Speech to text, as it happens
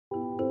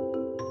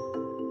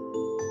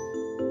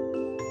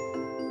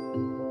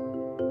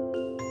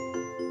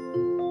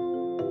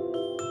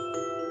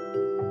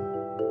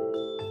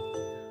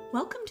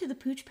Welcome to the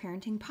Pooch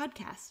Parenting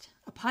Podcast,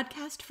 a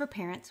podcast for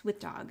parents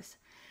with dogs.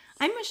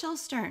 I'm Michelle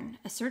Stern,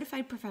 a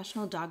certified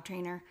professional dog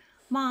trainer,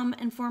 mom,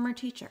 and former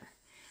teacher.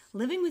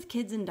 Living with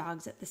kids and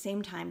dogs at the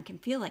same time can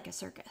feel like a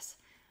circus.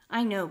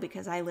 I know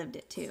because I lived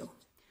it too.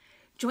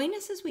 Join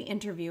us as we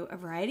interview a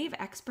variety of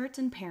experts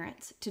and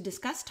parents to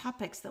discuss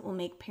topics that will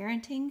make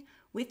parenting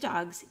with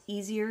dogs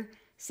easier,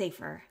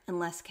 safer, and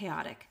less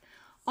chaotic,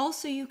 all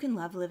so you can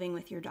love living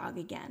with your dog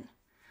again.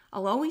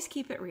 I'll always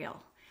keep it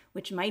real,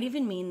 which might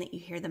even mean that you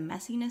hear the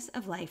messiness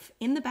of life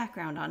in the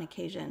background on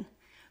occasion,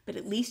 but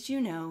at least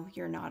you know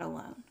you're not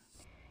alone.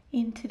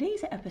 In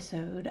today's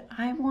episode,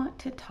 I want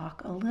to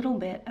talk a little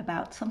bit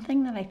about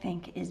something that I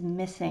think is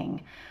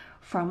missing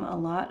from a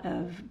lot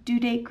of due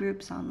date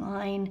groups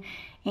online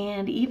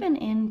and even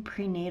in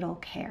prenatal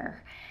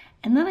care.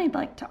 And then I'd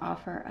like to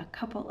offer a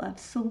couple of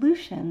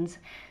solutions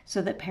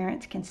so that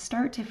parents can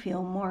start to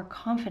feel more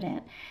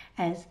confident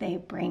as they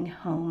bring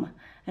home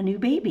a new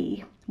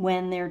baby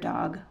when their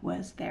dog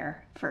was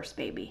their first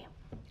baby.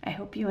 I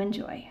hope you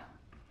enjoy.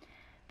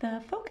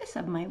 The focus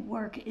of my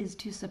work is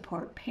to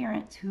support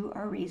parents who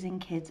are raising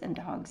kids and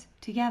dogs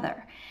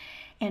together.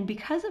 And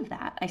because of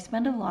that, I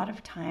spend a lot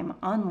of time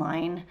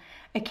online,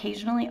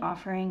 occasionally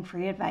offering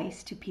free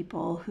advice to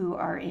people who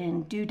are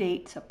in due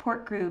date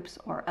support groups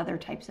or other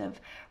types of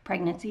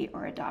pregnancy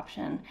or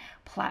adoption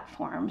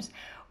platforms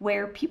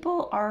where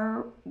people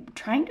are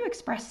trying to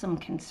express some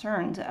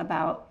concerns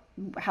about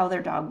how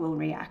their dog will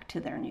react to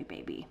their new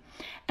baby.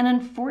 And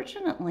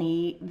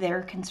unfortunately,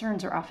 their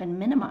concerns are often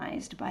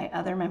minimized by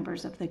other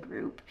members of the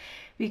group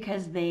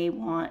because they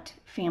want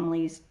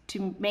families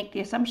to make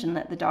the assumption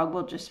that the dog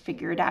will just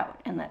figure it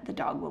out and that the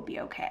dog will be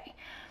okay.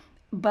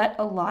 But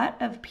a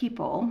lot of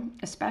people,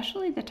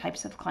 especially the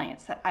types of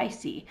clients that I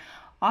see,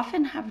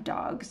 often have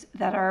dogs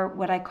that are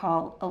what I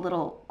call a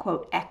little,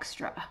 quote,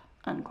 extra,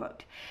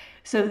 unquote.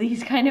 So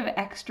these kind of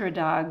extra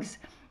dogs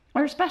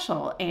are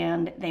special,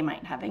 and they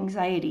might have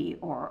anxiety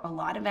or a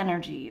lot of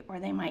energy, or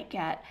they might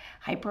get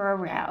hyper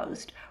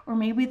aroused, or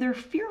maybe they're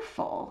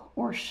fearful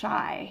or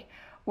shy,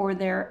 or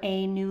they're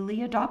a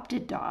newly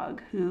adopted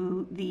dog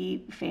who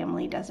the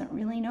family doesn't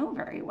really know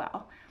very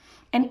well.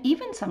 And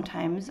even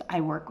sometimes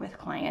I work with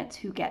clients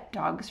who get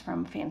dogs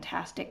from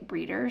fantastic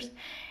breeders,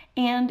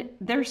 and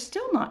they're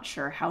still not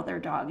sure how their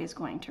dog is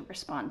going to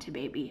respond to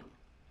baby.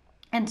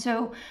 And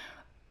so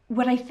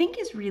what I think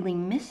is really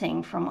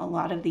missing from a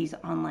lot of these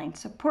online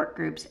support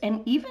groups,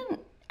 and even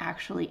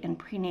actually in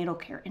prenatal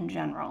care in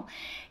general,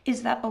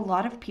 is that a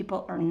lot of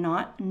people are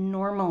not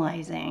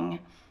normalizing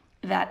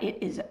that it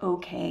is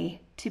okay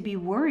to be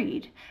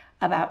worried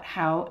about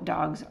how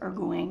dogs are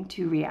going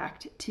to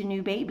react to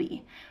new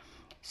baby.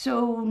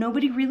 So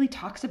nobody really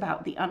talks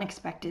about the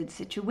unexpected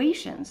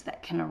situations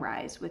that can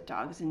arise with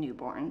dogs and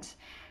newborns.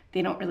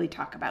 They don't really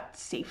talk about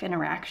safe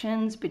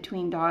interactions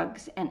between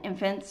dogs and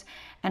infants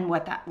and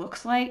what that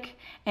looks like.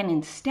 And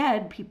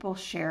instead, people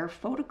share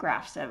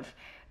photographs of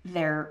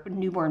their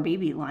newborn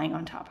baby lying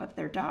on top of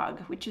their dog,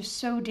 which is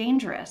so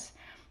dangerous.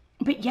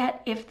 But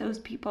yet, if those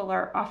people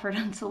are offered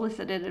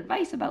unsolicited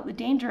advice about the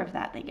danger of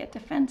that, they get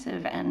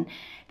defensive and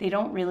they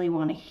don't really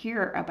want to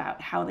hear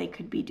about how they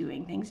could be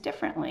doing things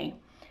differently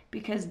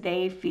because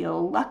they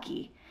feel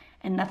lucky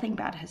and nothing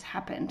bad has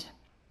happened.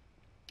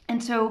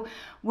 And so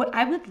what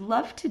I would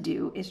love to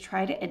do is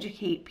try to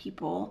educate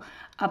people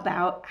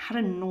about how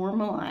to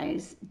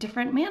normalize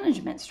different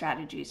management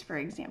strategies, for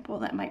example,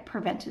 that might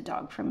prevent a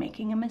dog from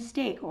making a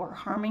mistake or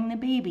harming the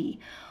baby,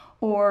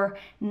 or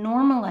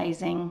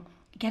normalizing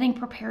getting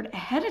prepared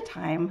ahead of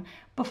time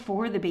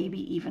before the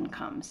baby even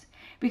comes.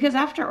 Because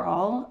after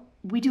all,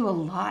 we do a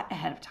lot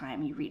ahead of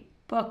time. You read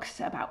books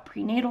about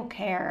prenatal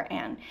care,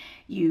 and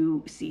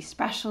you see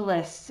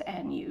specialists,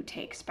 and you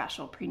take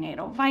special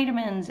prenatal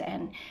vitamins,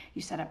 and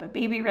you set up a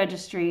baby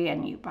registry,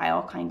 and you buy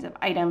all kinds of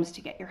items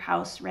to get your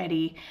house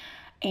ready,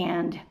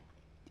 and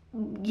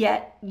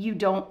yet you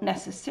don't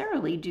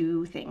necessarily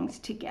do things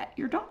to get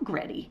your dog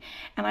ready.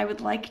 And I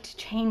would like to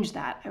change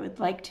that. I would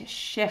like to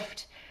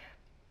shift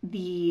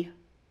the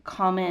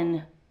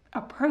common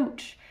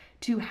approach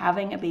to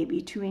having a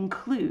baby to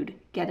include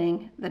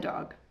getting the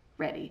dog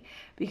ready,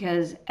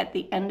 because at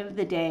the end of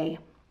the day,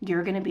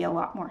 you're going to be a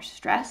lot more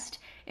stressed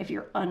if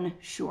you're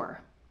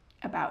unsure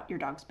about your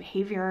dog's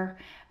behavior,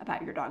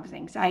 about your dog's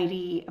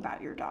anxiety,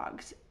 about your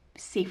dog's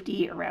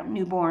safety around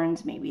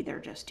newborns. Maybe they're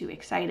just too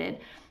excited.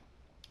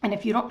 And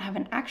if you don't have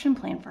an action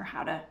plan for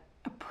how to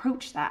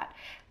approach that,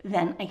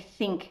 then I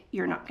think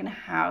you're not going to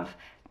have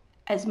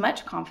as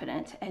much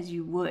confidence as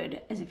you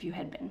would as if you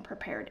had been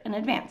prepared in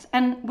advance.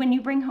 And when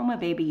you bring home a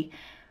baby,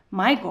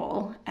 my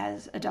goal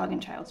as a dog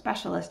and child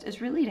specialist is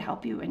really to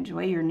help you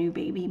enjoy your new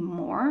baby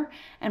more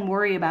and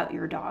worry about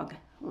your dog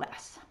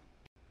less.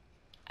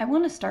 I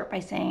want to start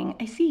by saying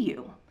I see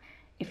you.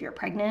 If you're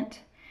pregnant,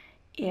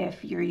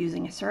 if you're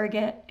using a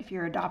surrogate, if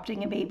you're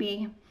adopting a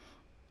baby,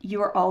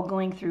 you are all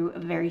going through a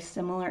very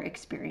similar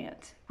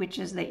experience, which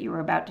is that you are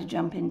about to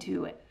jump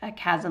into a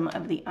chasm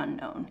of the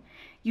unknown.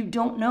 You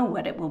don't know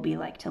what it will be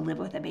like to live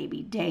with a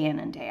baby day in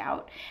and day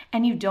out,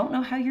 and you don't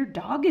know how your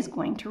dog is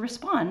going to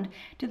respond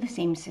to the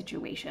same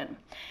situation.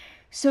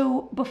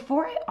 So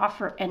before I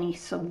offer any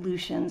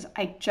solutions,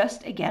 I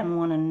just again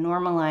want to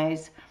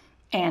normalize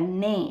and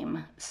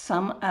name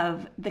some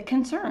of the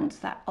concerns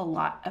that a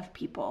lot of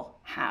people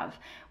have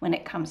when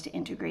it comes to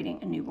integrating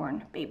a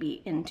newborn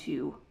baby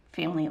into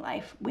family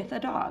life with a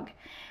dog.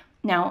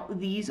 Now,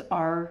 these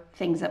are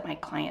things that my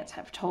clients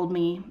have told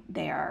me.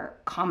 They are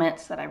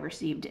comments that I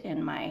received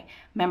in my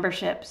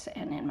memberships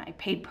and in my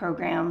paid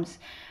programs.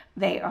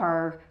 They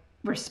are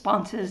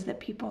responses that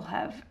people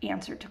have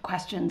answered to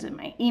questions in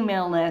my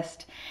email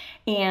list,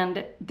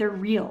 and they're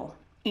real.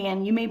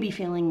 And you may be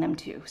feeling them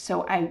too.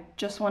 So I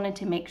just wanted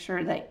to make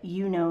sure that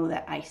you know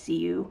that I see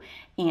you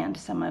and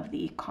some of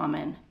the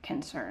common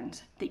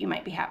concerns that you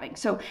might be having.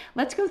 So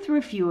let's go through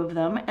a few of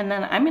them, and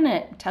then I'm going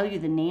to tell you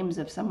the names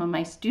of some of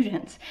my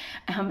students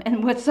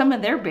and what some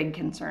of their big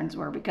concerns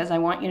were, because I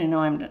want you to know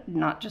I'm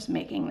not just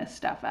making this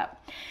stuff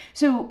up.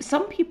 So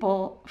some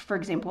people, for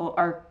example,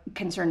 are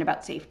concerned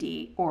about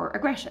safety or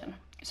aggression.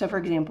 So for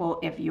example,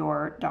 if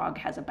your dog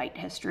has a bite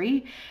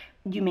history,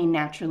 you may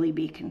naturally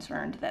be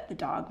concerned that the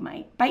dog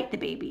might bite the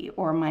baby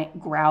or might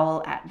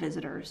growl at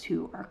visitors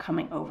who are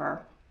coming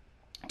over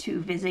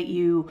to visit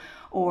you,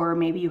 or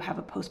maybe you have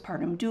a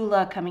postpartum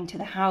doula coming to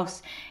the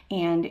house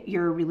and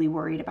you're really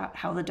worried about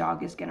how the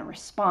dog is going to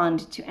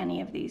respond to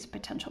any of these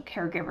potential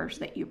caregivers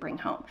that you bring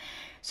home.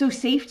 So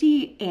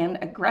safety and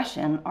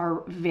aggression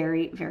are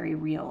very, very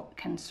real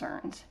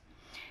concerns.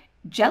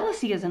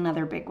 Jealousy is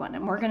another big one,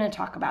 and we're going to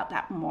talk about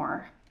that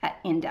more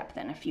in depth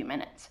in a few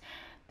minutes.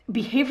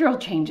 Behavioral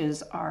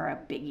changes are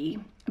a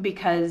biggie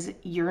because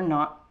you're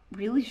not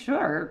really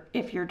sure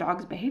if your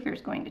dog's behavior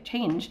is going to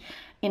change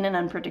in an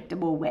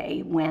unpredictable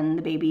way when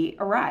the baby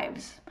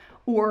arrives,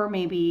 or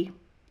maybe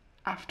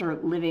after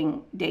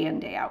living day in,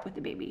 day out with the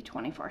baby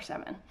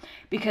 24/7.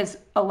 Because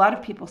a lot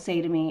of people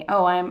say to me,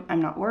 oh, I'm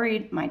not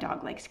worried. My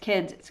dog likes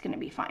kids. It's going to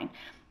be fine.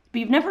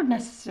 But you've never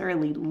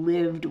necessarily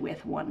lived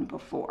with one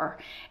before.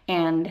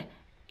 And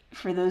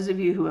for those of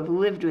you who have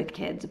lived with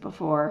kids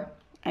before,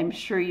 I'm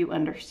sure you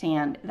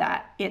understand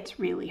that it's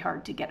really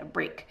hard to get a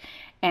break.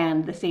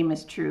 And the same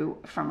is true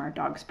from our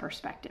dog's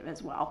perspective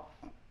as well.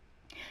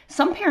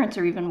 Some parents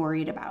are even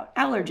worried about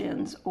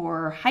allergens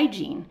or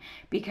hygiene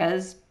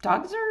because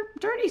dogs are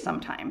dirty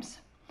sometimes.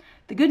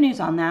 The good news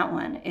on that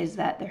one is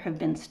that there have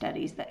been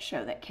studies that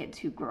show that kids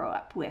who grow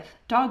up with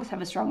dogs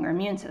have a stronger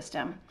immune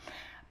system.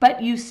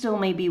 But you still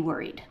may be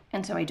worried.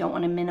 And so I don't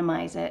want to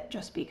minimize it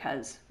just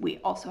because we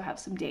also have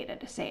some data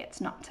to say it's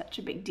not such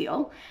a big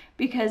deal,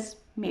 because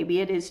maybe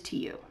it is to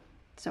you.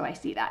 So I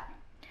see that.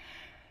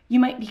 You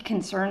might be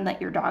concerned that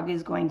your dog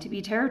is going to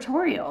be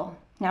territorial.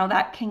 Now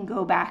that can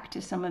go back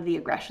to some of the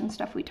aggression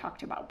stuff we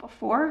talked about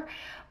before,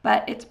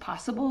 but it's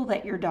possible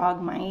that your dog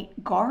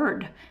might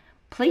guard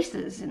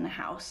places in the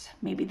house.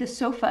 Maybe the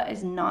sofa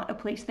is not a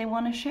place they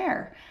want to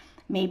share.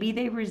 Maybe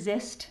they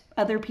resist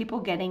other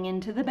people getting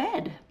into the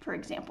bed, for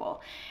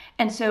example.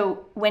 And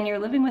so when you're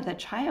living with a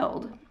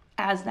child,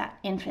 as that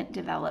infant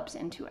develops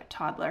into a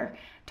toddler,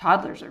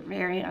 toddlers are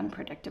very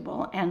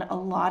unpredictable, and a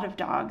lot of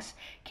dogs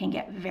can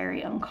get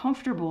very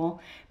uncomfortable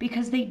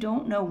because they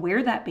don't know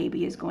where that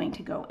baby is going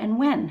to go and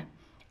when.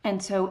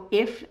 And so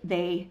if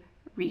they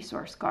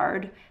resource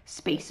guard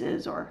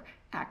spaces or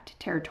act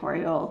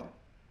territorial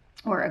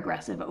or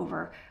aggressive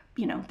over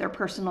their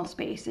personal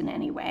space in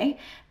any way,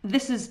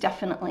 this is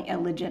definitely a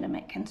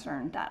legitimate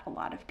concern that a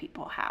lot of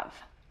people have.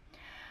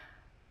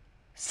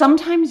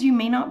 Sometimes you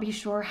may not be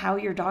sure how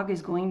your dog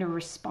is going to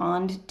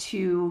respond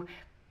to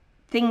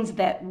things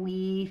that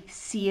we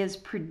see as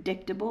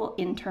predictable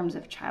in terms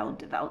of child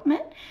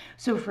development.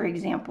 So for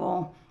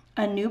example,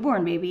 a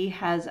newborn baby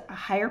has a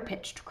higher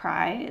pitched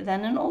cry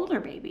than an older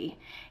baby.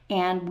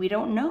 And we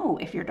don't know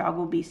if your dog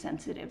will be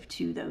sensitive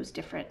to those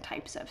different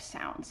types of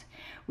sounds.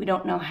 We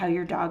don't know how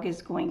your dog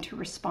is going to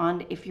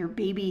respond if your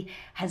baby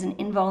has an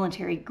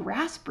involuntary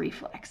grasp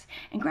reflex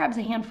and grabs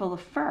a handful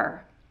of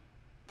fur.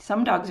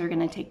 Some dogs are going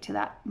to take to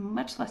that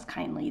much less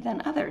kindly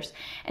than others.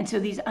 And so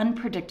these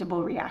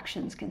unpredictable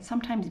reactions can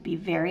sometimes be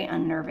very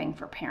unnerving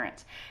for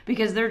parents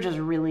because they're just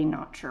really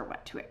not sure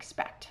what to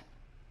expect.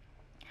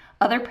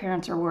 Other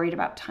parents are worried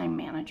about time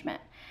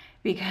management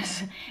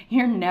because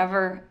you're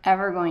never,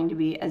 ever going to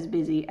be as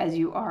busy as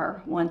you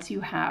are once you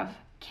have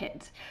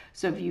kids.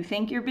 So if you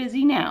think you're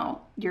busy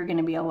now, you're going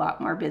to be a lot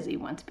more busy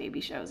once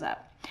baby shows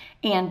up.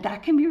 And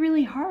that can be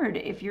really hard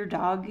if your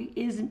dog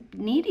is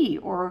needy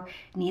or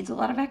needs a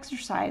lot of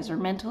exercise or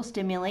mental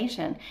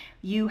stimulation.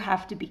 You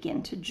have to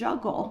begin to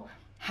juggle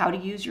how to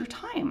use your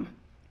time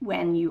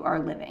when you are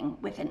living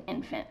with an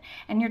infant.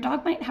 And your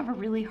dog might have a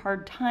really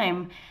hard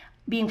time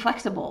being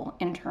flexible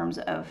in terms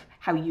of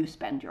how you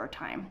spend your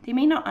time. They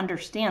may not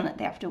understand that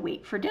they have to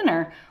wait for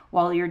dinner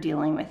while you're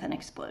dealing with an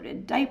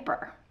exploded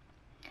diaper.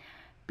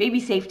 Baby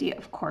safety,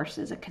 of course,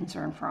 is a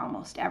concern for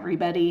almost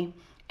everybody.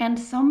 And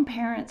some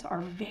parents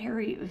are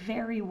very,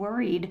 very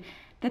worried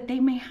that they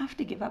may have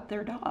to give up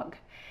their dog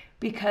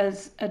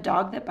because a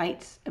dog that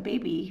bites a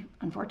baby,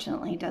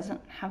 unfortunately,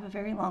 doesn't have a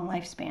very long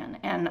lifespan.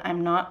 And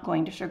I'm not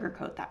going to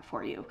sugarcoat that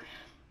for you.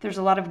 There's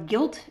a lot of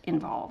guilt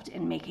involved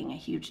in making a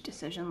huge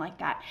decision like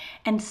that.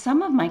 And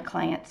some of my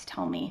clients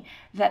tell me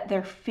that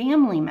their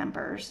family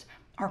members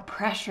are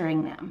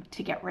pressuring them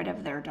to get rid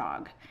of their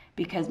dog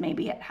because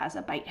maybe it has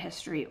a bite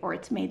history or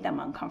it's made them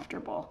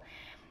uncomfortable.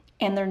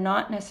 And they're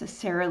not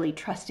necessarily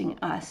trusting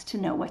us to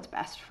know what's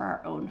best for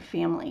our own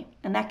family.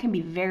 And that can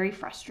be very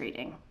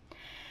frustrating.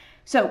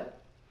 So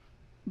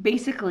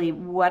basically,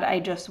 what I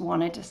just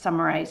wanted to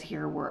summarize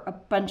here were a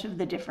bunch of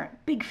the different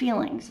big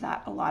feelings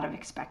that a lot of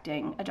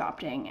expecting,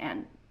 adopting,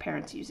 and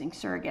parents using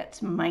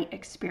surrogates might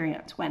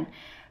experience when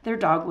their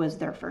dog was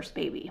their first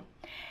baby.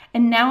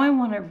 And now I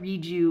want to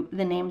read you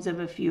the names of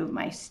a few of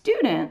my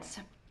students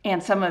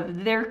and some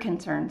of their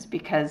concerns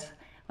because,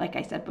 like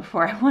I said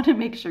before, I want to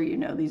make sure you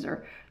know these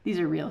are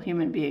real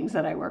human beings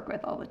that I work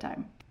with all the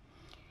time.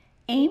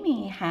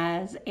 Amy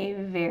has a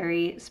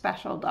very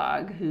special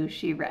dog who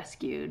she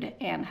rescued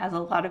and has a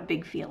lot of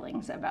big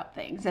feelings about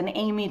things. And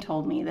Amy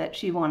told me that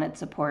she wanted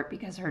support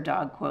because her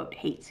dog, quote,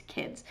 hates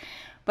kids.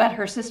 But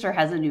her sister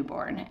has a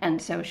newborn, and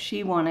so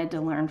she wanted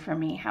to learn from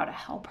me how to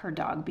help her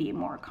dog be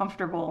more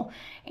comfortable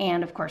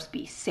and, of course,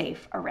 be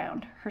safe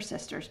around her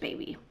sister's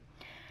baby.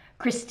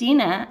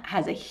 Christina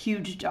has a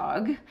huge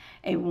dog,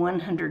 a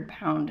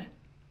 100-pound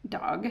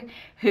dog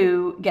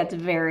who gets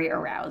very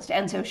aroused.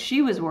 And so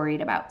she was worried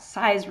about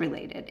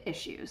size-related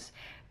issues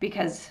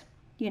because,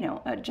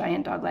 a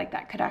giant dog like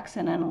that could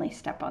accidentally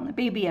step on the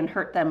baby and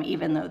hurt them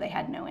even though they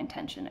had no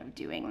intention of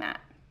doing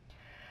that.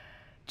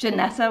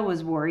 Janessa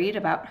was worried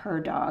about her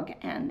dog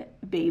and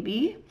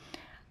baby.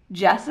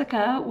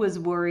 Jessica was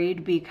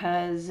worried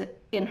because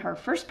in her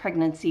first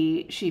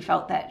pregnancy, she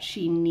felt that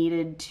she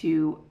needed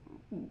to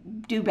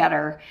do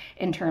better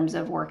in terms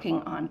of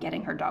working on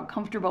getting her dog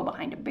comfortable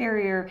behind a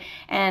barrier,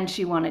 and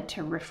she wanted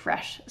to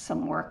refresh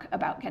some work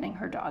about getting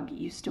her dog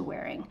used to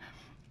wearing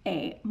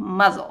a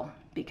muzzle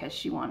because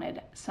she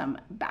wanted some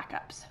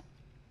backups.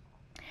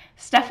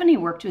 Stephanie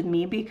worked with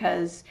me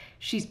because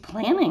she's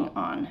planning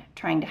on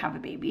trying to have a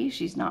baby.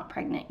 She's not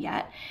pregnant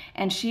yet,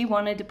 and she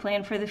wanted to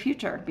plan for the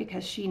future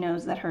because she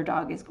knows that her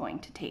dog is going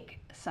to take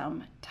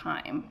some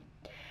time.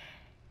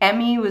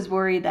 Emmy was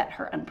worried that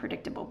her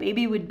unpredictable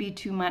baby would be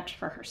too much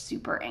for her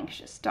super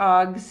anxious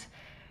dogs.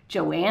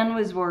 Joanne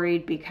was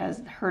worried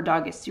because her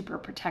dog is super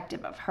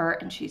protective of her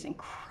and she's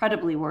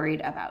incredibly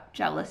worried about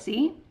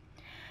jealousy.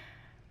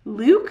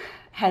 Luke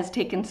has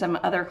taken some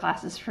other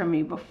classes from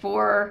me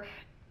before,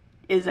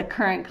 is a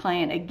current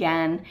client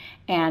again,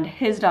 and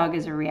his dog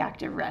is a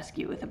reactive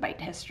rescue with a bite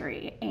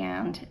history.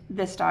 And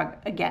this dog,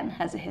 again,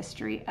 has a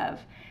history of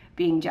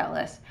being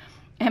jealous.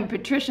 And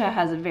Patricia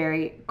has a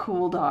very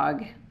cool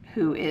dog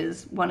who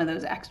is one of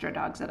those extra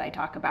dogs that I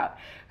talk about,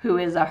 who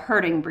is a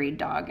herding breed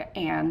dog.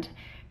 And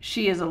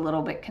she is a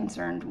little bit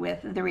concerned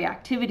with the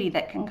reactivity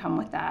that can come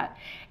with that.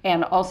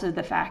 And also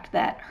the fact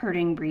that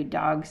herding breed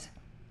dogs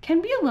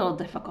can be a little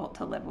difficult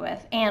to live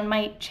with and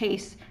might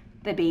chase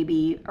the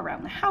baby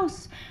around the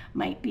house,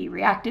 might be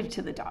reactive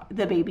to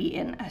the baby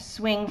in a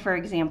swing, for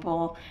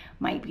example,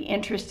 might be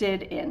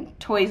interested in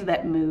toys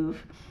that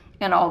move,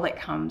 and all that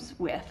comes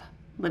with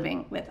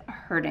living with a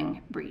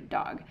herding breed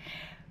dog.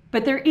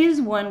 But there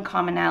is one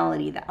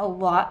commonality that a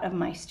lot of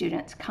my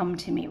students come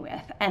to me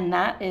with, and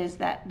that is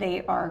that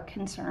they are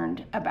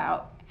concerned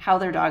about how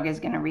their dog is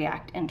going to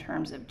react in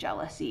terms of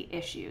jealousy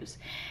issues.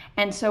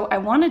 And so I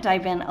want to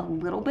dive in a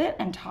little bit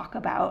and talk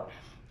about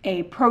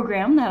a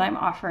program that I'm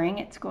offering.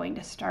 It's going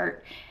to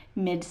start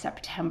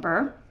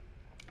mid-September.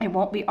 I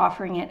won't be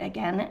offering it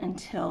again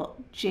until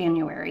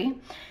January.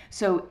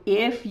 So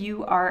if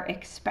you are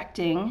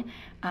expecting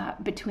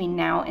between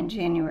now and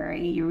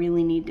January, you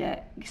really need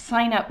to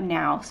sign up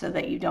now so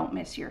that you don't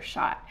miss your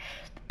shot.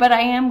 But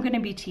I am going to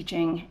be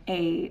teaching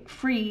a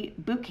free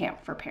boot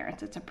camp for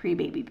parents. It's a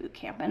pre-baby boot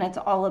camp, and it's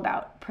all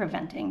about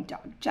preventing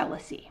dog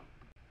jealousy.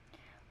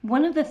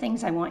 One of the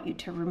things I want you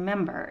to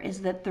remember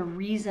is that the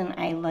reason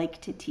I like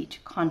to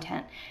teach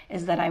content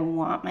is that I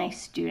want my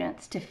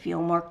students to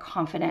feel more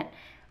confident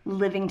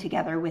living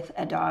together with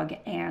a dog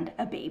and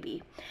a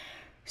baby.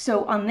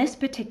 So on this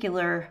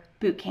particular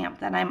boot camp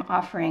that I'm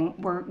offering,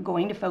 we're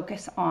going to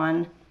focus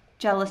on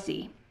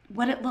jealousy,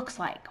 what it looks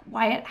like,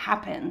 why it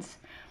happens,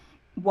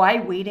 why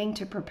waiting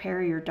to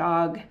prepare your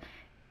dog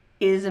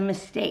is a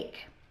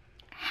mistake,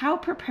 how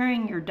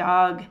preparing your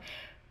dog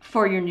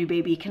for your new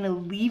baby can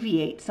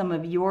alleviate some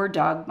of your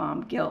dog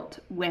mom guilt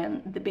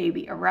when the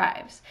baby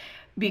arrives,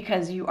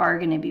 because you are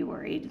going to be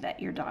worried that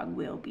your dog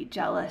will be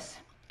jealous.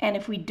 And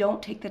if we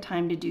don't take the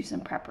time to do some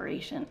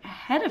preparation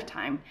ahead of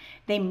time,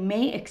 they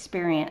may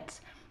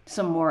experience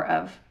some more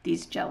of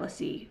these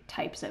jealousy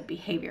types of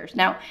behaviors.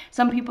 Now,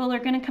 some people are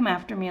going to come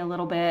after me a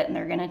little bit and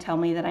they're going to tell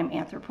me that I'm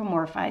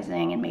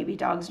anthropomorphizing and maybe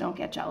dogs don't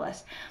get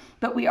jealous.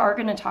 But we are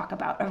going to talk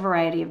about a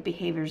variety of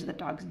behaviors that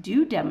dogs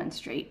do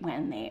demonstrate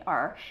when they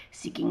are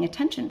seeking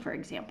attention, for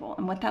example,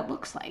 and what that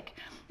looks like,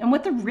 and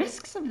what the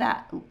risks of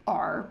that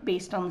are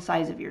based on the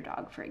size of your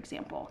dog, for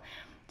example.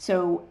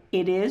 So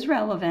it is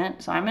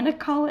relevant. So I'm going to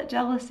call it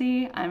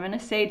jealousy. I'm going to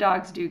say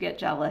dogs do get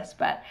jealous,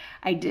 but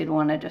I did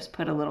want to just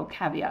put a little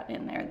caveat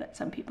in there that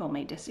some people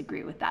may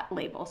disagree with that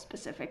label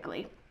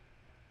specifically.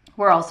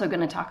 We're also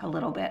going to talk a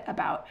little bit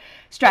about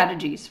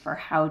strategies for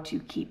how to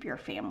keep your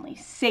family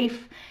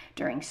safe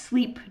during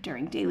sleep,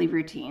 during daily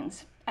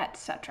routines,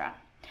 etc.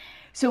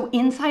 So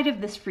inside of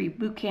this free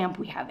bootcamp,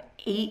 we have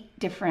 8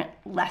 different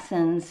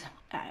lessons.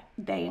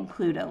 They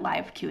include a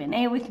live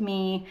Q&A with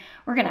me.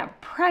 We're going to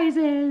have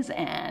prizes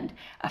and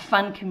a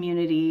fun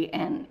community.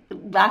 And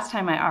last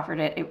time I offered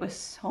it, it was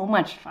so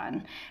much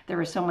fun. There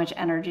was so much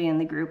energy in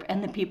the group,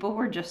 and the people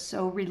were just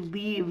so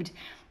relieved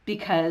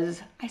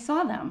because I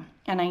saw them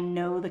and I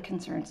know the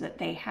concerns that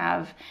they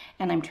have,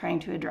 and I'm trying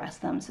to address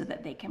them so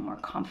that they can more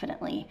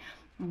confidently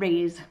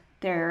raise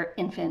their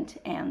infant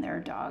and their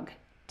dog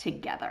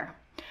together.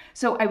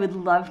 So I would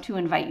love to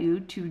invite you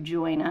to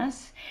join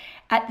us.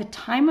 At the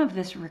time of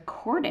this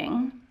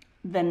recording,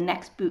 the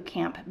next boot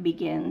camp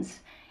begins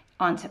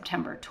on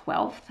September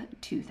 12th,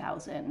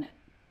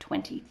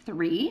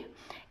 2023.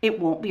 It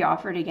won't be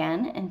offered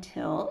again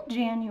until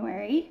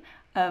January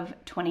of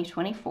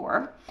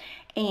 2024.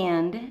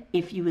 And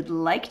if you would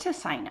like to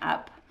sign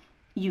up,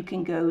 you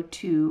can go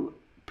to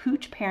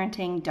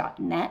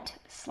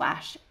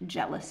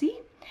poochparenting.net/jealousy.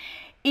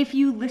 If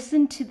you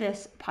listen to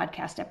this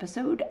podcast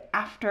episode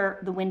after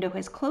the window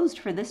has closed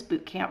for this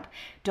bootcamp,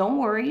 don't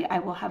worry, I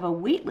will have a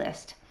wait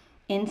list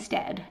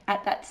instead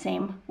at that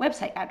same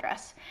website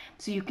address.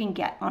 So you can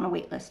get on a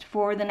wait list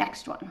for the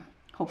next one.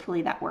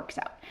 Hopefully that works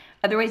out.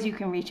 Otherwise, you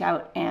can reach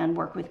out and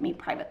work with me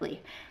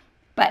privately.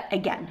 But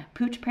again,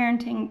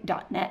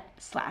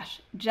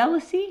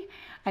 poochparenting.net/jealousy.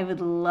 I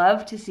would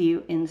love to see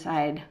you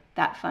inside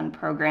that fun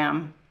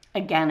program.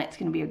 Again, it's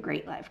going to be a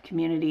great live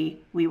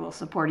community. We will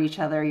support each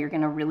other. You're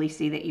going to really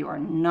see that you are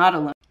not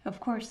alone. Of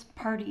course,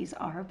 parties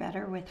are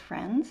better with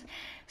friends.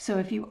 So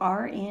if you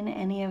are in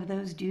any of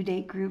those due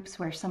date groups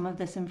where some of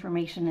this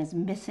information is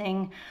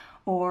missing,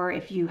 or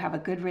if you have a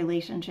good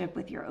relationship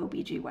with your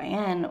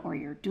OBGYN or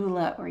your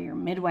doula or your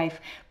midwife,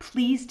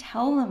 please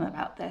tell them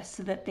about this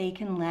so that they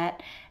can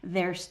let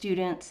their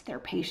students, their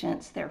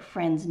patients, their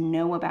friends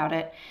know about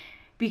it,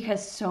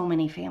 because so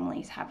many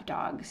families have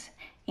dogs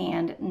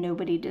and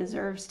nobody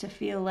deserves to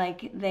feel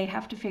like they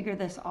have to figure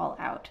this all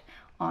out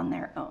on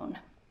their own.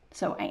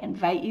 So I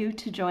invite you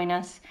to join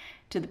us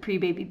to the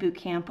pre-baby boot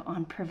camp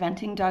on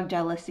preventing dog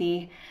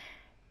jealousy.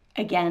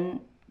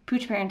 Again,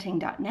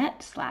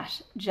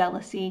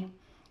 poochparenting.net/jealousy,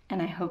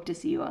 and I hope to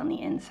see you on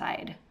the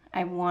inside.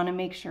 I want to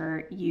make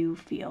sure you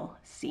feel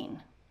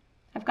seen.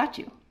 I've got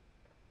you.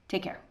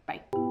 Take care.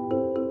 Bye.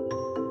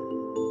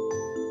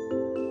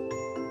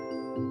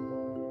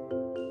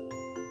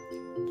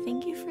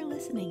 Thank you for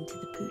listening to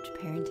the Pooch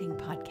Parenting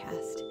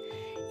Podcast.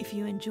 If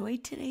you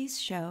enjoyed today's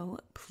show,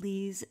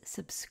 please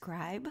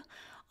subscribe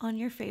on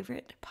your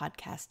favorite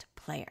podcast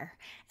player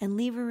and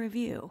leave a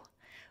review.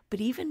 But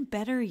even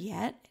better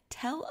yet,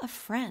 tell a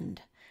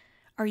friend.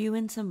 Are you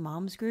in some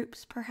moms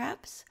groups,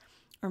 perhaps?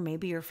 Or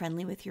maybe you're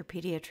friendly with your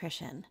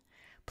pediatrician.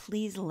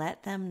 Please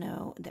let them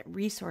know that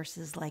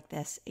resources like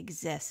this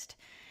exist,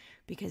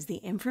 because the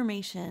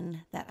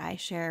information that I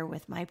share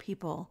with my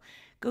people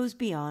goes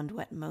beyond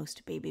what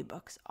most baby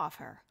books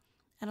offer,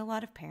 and a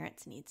lot of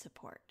parents need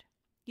support.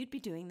 You'd be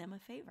doing them a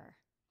favor.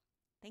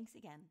 Thanks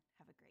again.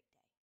 Have a great day.